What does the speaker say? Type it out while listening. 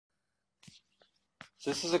So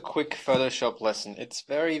this is a quick Photoshop lesson. It's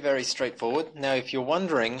very straightforward. Now, if you're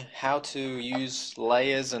wondering how to use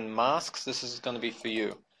layers and masks, this is going to be for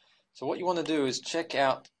you. So what you want to do is check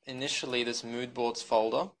out initially this mood boards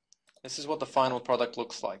folder. This is what the final product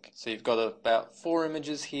looks like. So you've got about 4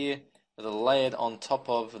 images here that are layered on top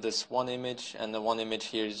of this one image, and the one image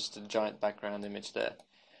here is just a giant background image there.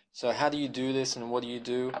 So how do you do this and what do you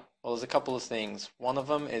do? Well, there's a couple of things. One of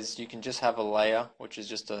them is you can just have a layer, which is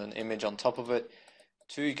just an image on top of it.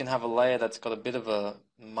 Two, you can have a layer that's got a bit of a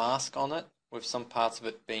mask on it, with some parts of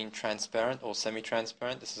it being transparent or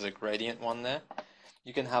semi-transparent. This is a gradient one there.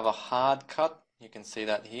 You can have a hard cut. You can see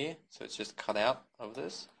that here. So it's just cut out of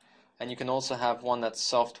this. And you can also have one that's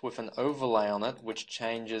soft with an overlay on it, which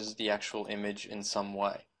changes the actual image in some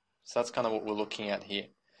way. So that's kind of what we're looking at here.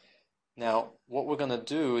 Now, what we're going to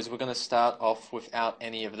do is we're going to start off without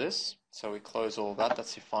any of this. So we close all that.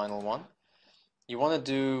 That's your final one. You want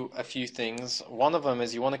to do a few things. One of them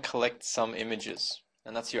is you want to collect some images,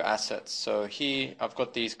 and that's your assets. So here I've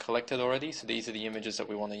got these collected already, so these are the images that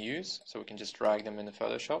we want to use, so we can just drag them into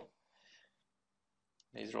Photoshop.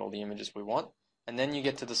 These are all the images we want. And then you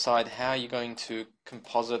get to decide how you're going to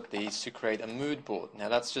composite these to create a mood board. Now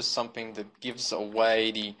that's just something that gives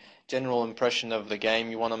away the general impression of the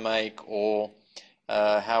game you want to make, or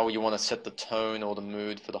how you want to set the tone or the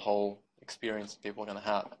mood for the whole experience that people are going to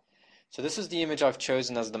have. So this is the image I've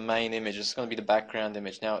chosen as the main image. It's going to be the background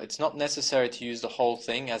image. Now, it's not necessary to use the whole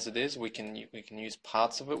thing as it is. We can use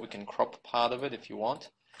parts of it. We can crop part of it if you want.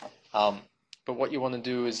 But what you want to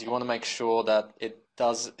do is you want to make sure that it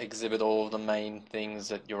does exhibit all of the main things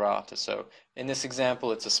that you're after. So in this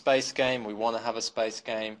example, it's a space game. We want to have a space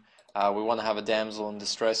game. We want to have a damsel in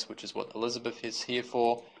distress, which is what Elizabeth is here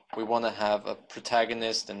for. We want to have a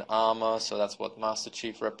protagonist in armor, so that's what Master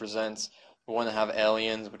Chief represents. We want to have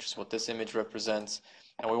aliens, which is what this image represents,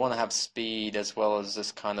 and we want to have speed as well as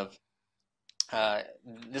this kind of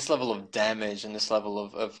this level of damage and this level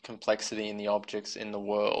of complexity in the objects in the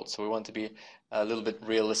world. So we want to be a little bit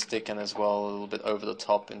realistic and as well a little bit over the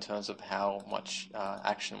top in terms of how much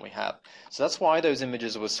action we have. So that's why those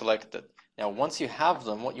images were selected. Now, once you have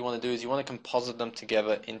them, what you want to do is you want to composite them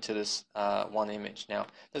together into this one image. Now,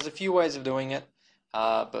 there's a few ways of doing it.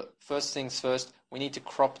 But first things first, we need to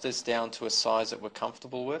crop this down to a size that we're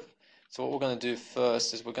comfortable with. So what we're going to do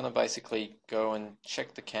first is we're going to basically go and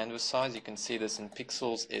check the canvas size. You can see this in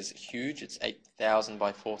pixels is huge. It's 8,000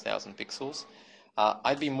 by 4,000 pixels.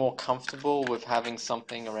 I'd be more comfortable with having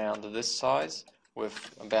something around this size,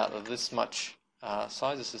 with about this much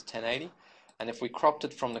size. This is 1080. And if we cropped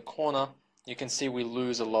it from the corner, you can see we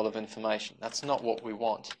lose a lot of information. That's not what we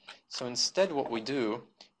want. So instead what we do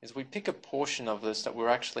is we pick a portion of this that we're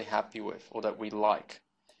actually happy with or that we like.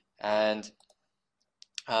 And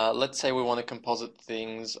let's say we want to composite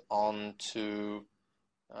things onto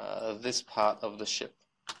this part of the ship.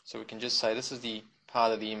 So we can just say this is the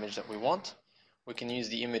part of the image that we want. We can use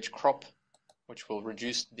the image crop, which will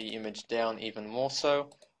reduce the image down even more so.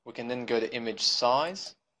 We can then go to image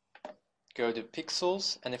size, go to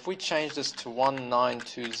pixels, and if we change this to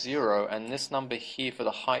 1920 and this number here for the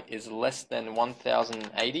height is less than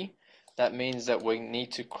 1080, that means that we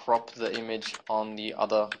need to crop the image on the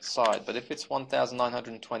other side. But if it's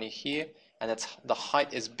 1920 here and the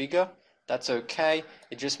height is bigger, that's okay.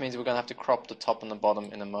 It just means we're going to have to crop the top and the bottom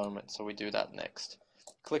in a moment, so we do that next.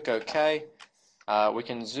 Click OK. We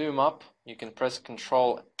can zoom up. You can press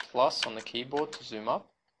Control plus on the keyboard to zoom up.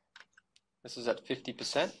 This is at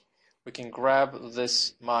 50%. We can grab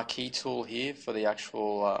this Marquee Tool here for the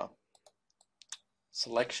actual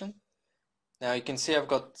selection. Now you can see I've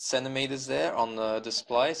got centimeters there on the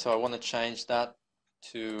display, so I want to change that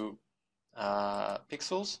to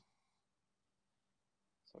pixels.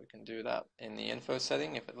 So we can do that in the info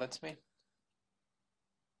setting if it lets me.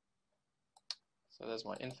 So there's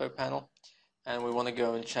my info panel. And we want to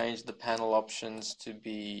go and change the panel options to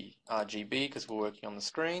be RGB because we're working on the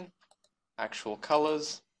screen, actual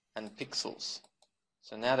colors, and pixels.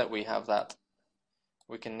 So now that we have that,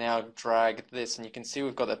 we can now drag this, and you can see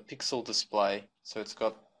we've got a pixel display, so it's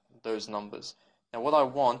got those numbers. Now what I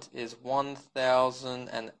want is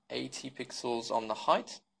 1080 pixels on the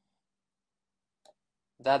height.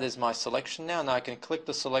 That is my selection now. Now I can click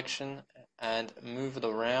the selection and move it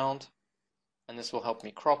around, and this will help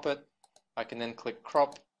me crop it. I can then click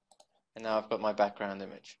crop, and now I've got my background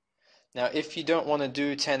image. Now, if you don't want to do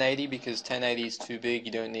 1080 because 1080 is too big,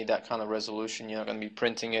 you don't need that kind of resolution, you're not going to be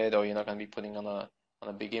printing it or you're not going to be putting on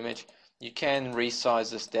a big image, you can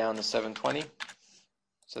resize this down to 720.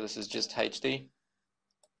 So this is just HD.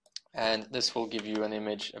 And this will give you an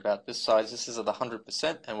image about this size. This is at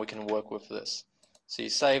 100% and we can work with this. So you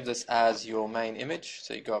save this as your main image.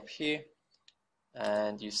 So you go up here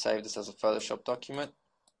and you save this as a Photoshop document.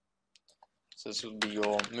 So this will be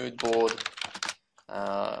your mood board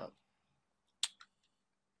demo.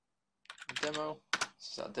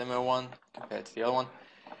 This is our demo one compared to the other one.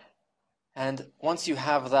 And once you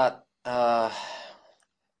have that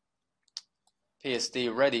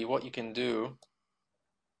PSD ready, what you can do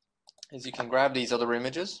is you can grab these other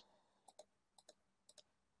images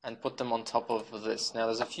and put them on top of this. Now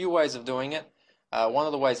there's a few ways of doing it. One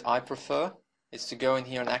of the ways I prefer is to go in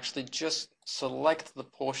here and actually just select the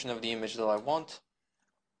portion of the image that I want.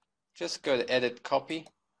 Just go to Edit, Copy.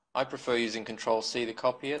 I prefer using Control C to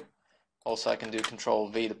copy it. Also I can do Control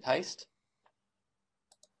V to paste.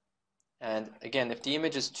 And again, if the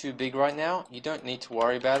image is too big right now, you don't need to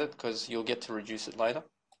worry about it because you'll get to reduce it later.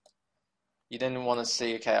 You then want to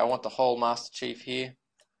see, okay, I want the whole Master Chief here.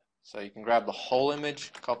 So you can grab the whole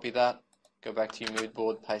image, copy that, go back to your mood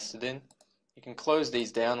board, paste it in. You can close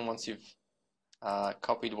these down once you've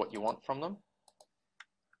copied what you want from them.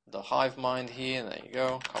 The hive mind here, there you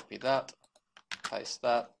go, copy that, paste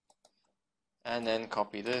that, and then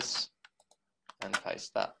copy this and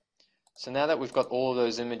paste that. So now that we've got all of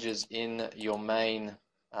those images in your main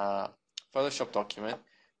Photoshop document,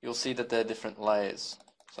 you'll see that they're different layers.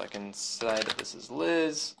 So I can say that this is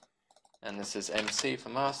Liz, and this is MC for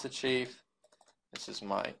Master Chief, this is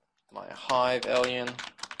my hive alien,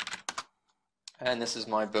 and this is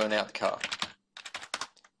my burnout car.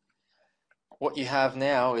 What you have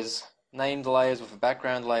now is named layers with a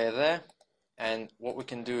background layer there, and what we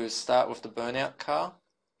can do is start with the burnout car.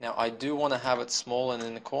 Now I do want to have it small and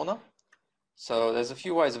in the corner, so there's a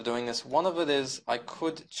few ways of doing this. One of it is I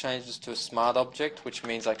could change this to a smart object, which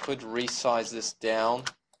means I could resize this down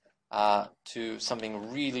to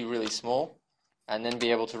something really small, and then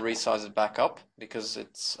be able to resize it back up because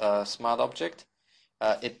it's a smart object.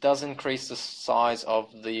 It does increase the size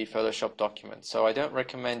of the Photoshop document, so I don't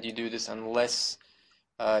recommend you do this unless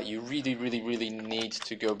you really need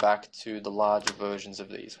to go back to the larger versions of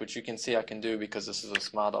these, which you can see I can do because this is a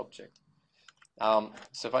smart object.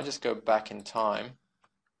 So if I just go back in time,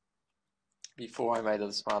 before I made it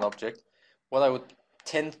a smart object, what I would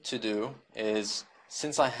tend to do is,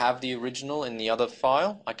 since I have the original in the other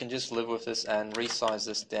file, I can just live with this and resize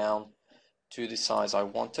this down to the size I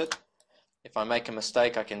want it. If I make a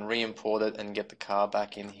mistake, I can re-import it and get the car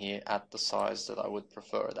back in here at the size that I would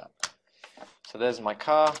prefer it at. So there's my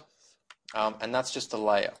car, and that's just a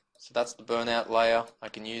layer. So that's the burnout layer. I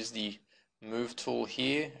can use the move tool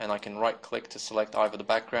here, and I can right click to select either the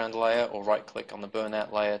background layer or right click on the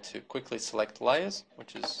burnout layer to quickly select layers,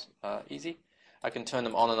 which is easy. I can turn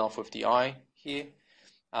them on and off with the eye here,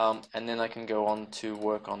 and then I can go on to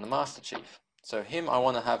work on the Master Chief. So him, I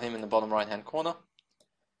want to have him in the bottom right hand corner.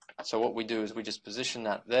 So what we do is we just position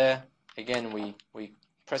that there. Again, we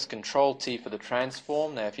press Control T for the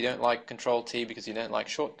transform. Now if you don't like Control T because you don't like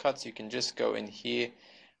shortcuts, you can just go in here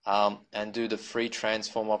and do the free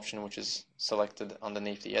transform option, which is selected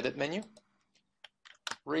underneath the edit menu.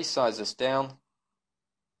 Resize this down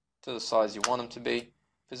to the size you want him to be.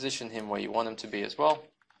 Position him where you want him to be as well.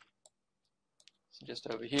 So just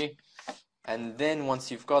over here. And then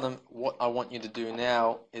once you've got him, what I want you to do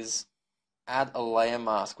now is add a layer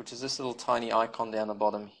mask, which is this little tiny icon down the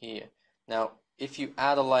bottom here. Now if you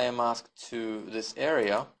add a layer mask to this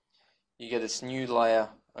area, you get this new layer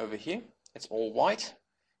over here. It's all white.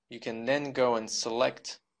 You can then go and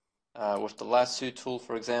select with the lasso tool,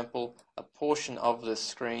 for example, a portion of the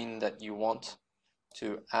screen that you want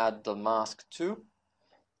to add the mask to,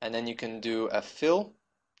 and then you can do a fill.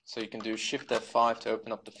 So you can do Shift F5 to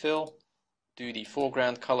open up the fill, do the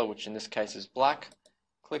foreground color, which in this case is black,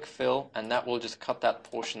 click fill, and that will just cut that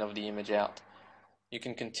portion of the image out. You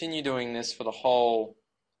can continue doing this for the whole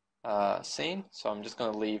scene. So I'm just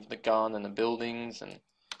going to leave the gun and the buildings and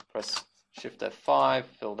press Shift F5,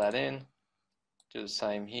 fill that in, do the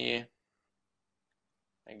same here.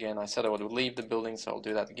 Again, I said I would leave the building, so I'll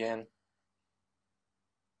do that again.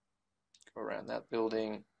 Go around that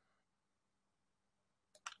building,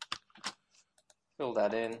 fill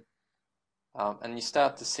that in, and you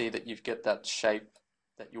start to see that you get that shape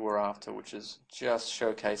that you were after, which is just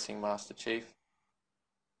showcasing Master Chief.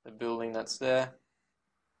 The building that's there,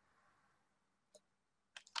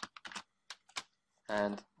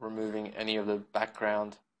 and removing any of the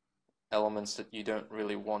background elements that you don't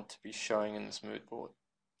really want to be showing in this mood board.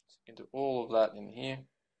 So you can do all of that in here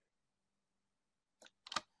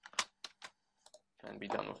and be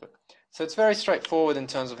done with it. So it's very straightforward in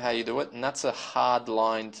terms of how you do it, and that's a hard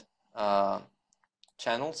lined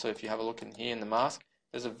channel. So if you have a look in here in the mask,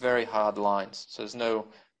 there's a very hard lines. So there's no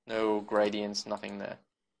no gradients, nothing there.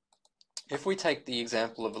 If we take the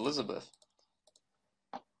example of Elizabeth,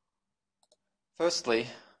 firstly,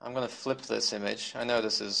 I'm going to flip this image. I know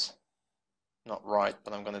this is not right,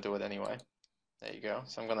 but I'm going to do it anyway. There you go.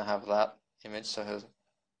 So I'm going to have that image, so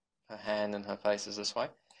her hand and her face is this way.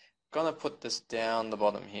 I'm going to put this down the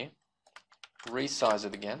bottom here, resize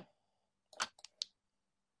it again,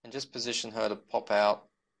 and just position her to pop out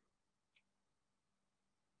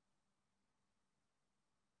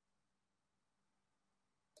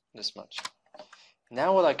this much.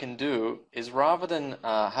 Now what I can do is, rather than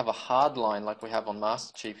have a hard line like we have on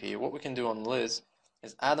Master Chief here, what we can do on Liz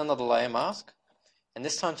is add another layer mask, and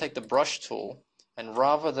this time take the brush tool, and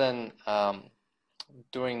rather than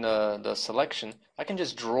doing the selection, I can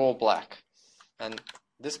just draw black. And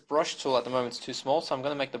this brush tool at the moment is too small, so I'm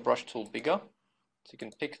going to make the brush tool bigger. So you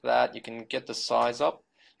can pick that, you can get the size up.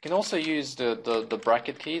 You can also use the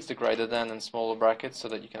bracket keys, the greater than and smaller brackets, so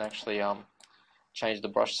that you can actually change the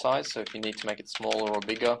brush size. So if you need to make it smaller or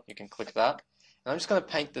bigger, you can click that. And I'm just going to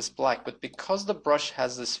paint this black, but because the brush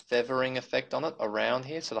has this feathering effect on it around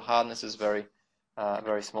here, so the hardness is very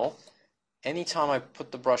small, anytime I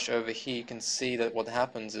put the brush over here, you can see that what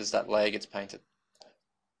happens is that layer gets painted.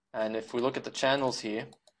 And if we look at the channels here,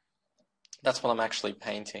 that's what I'm actually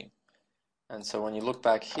painting. And so when you look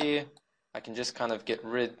back here, I can just kind of get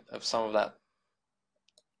rid of some of that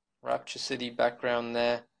Rapture City background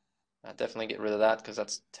there. Definitely get rid of that, because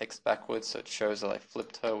that's text backwards, so it shows that I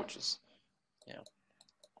flipped her, which is, you know,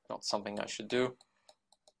 not something I should do.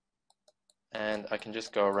 And I can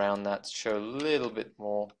just go around that to show a little bit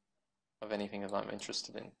more of anything that I'm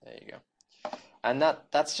interested in. There you go. And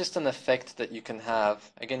that's just an effect that you can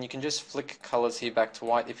have. Again, you can just flick colors here back to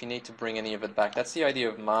white if you need to bring any of it back. That's the idea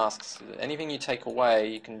of masks. Anything you take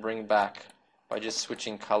away, you can bring back by just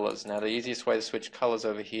switching colors. Now, the easiest way to switch colors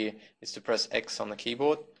over here is to press X on the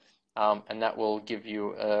keyboard. And that will give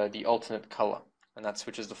you the alternate color, and that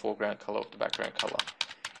switches the foreground color with the background color,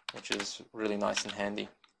 which is really nice and handy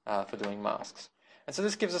for doing masks. And so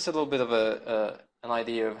this gives us a little bit of an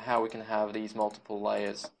idea of how we can have these multiple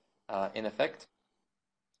layers in effect.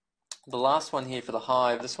 The last one here for the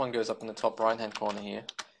hive, this one goes up in the top right hand corner here.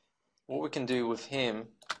 What we can do with him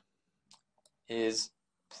is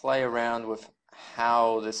play around with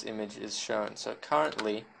how this image is shown. So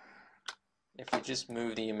currently, if we just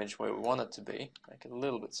move the image where we want it to be, make it a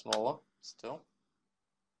little bit smaller still.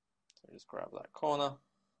 So just grab that corner.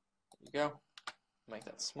 There you go. Make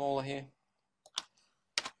that smaller here.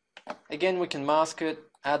 Again, we can mask it,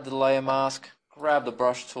 add the layer mask, grab the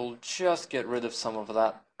brush tool, just get rid of some of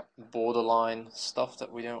that borderline stuff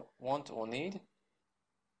that we don't want or need.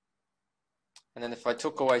 And then if I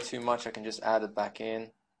took away too much, I can just add it back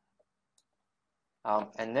in.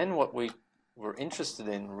 And then what we're interested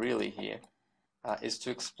in really here is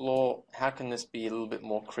to explore how can this be a little bit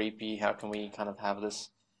more creepy, how can we kind of have this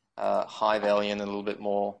hive alien a little bit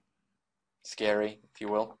more scary, if you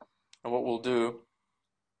will. And what we'll do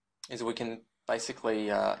is we can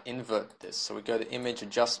basically invert this. So we go to Image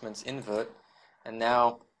Adjustments, Invert, and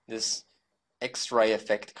now this X-ray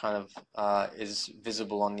effect kind of is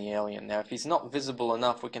visible on the alien. Now if he's not visible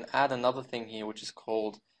enough, we can add another thing here which is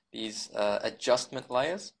called these adjustment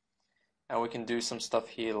layers. And we can do some stuff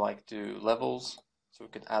here like do levels. So we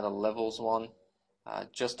could add a levels one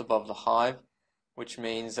just above the hive, which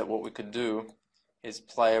means that what we could do is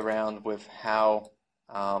play around with how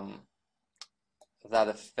that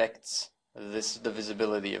affects the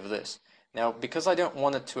visibility of this. Now, because I don't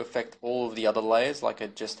want it to affect all of the other layers like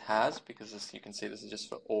it just has, because this, you can see this is just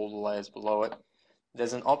for all the layers below it,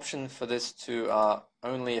 there's an option for this to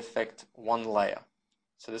only affect one layer.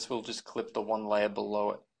 So this will just clip the one layer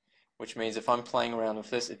below it, which means if I'm playing around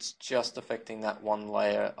with this, it's just affecting that one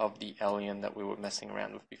layer of the alien that we were messing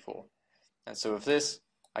around with before. And so with this,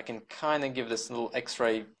 I can kind of give this little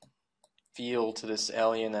X-ray feel to this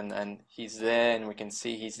alien, and he's there, and we can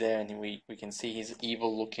see he's there, and we can see he's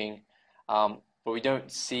evil looking, but we don't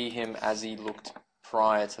see him as he looked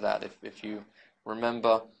prior to that. If you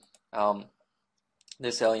remember,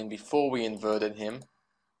 this alien before we inverted him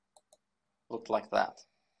looked like that.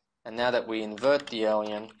 And now that we invert the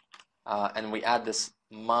alien and we add this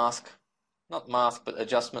mask, not mask, but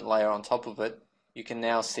adjustment layer on top of it, you can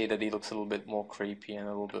now see that he looks a little bit more creepy and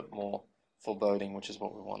a little bit more foreboding, which is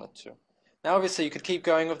what we wanted to. Now obviously you could keep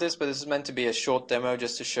going with this, but this is meant to be a short demo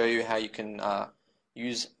just to show you how you can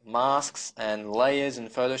use masks and layers in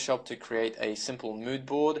Photoshop to create a simple mood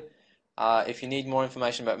board. If you need more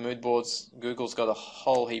information about mood boards, Google's got a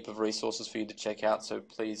whole heap of resources for you to check out, so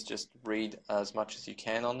please just read as much as you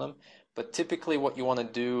can on them. but typically what you want to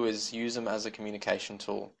do is use them as a communication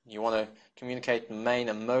tool. You want to communicate the main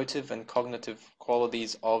emotive and cognitive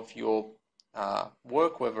qualities of your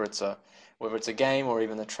work, whether it's a game or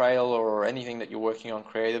even a trail or anything that you're working on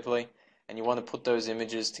creatively, and you want to put those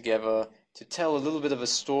images together to tell a little bit of a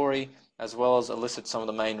story as well as elicit some of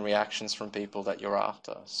the main reactions from people that you're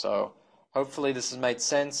after. So hopefully this has made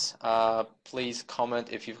sense. Please comment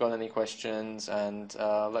if you've got any questions, and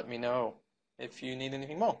let me know if you need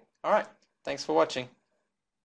anything more. Alright, thanks for watching.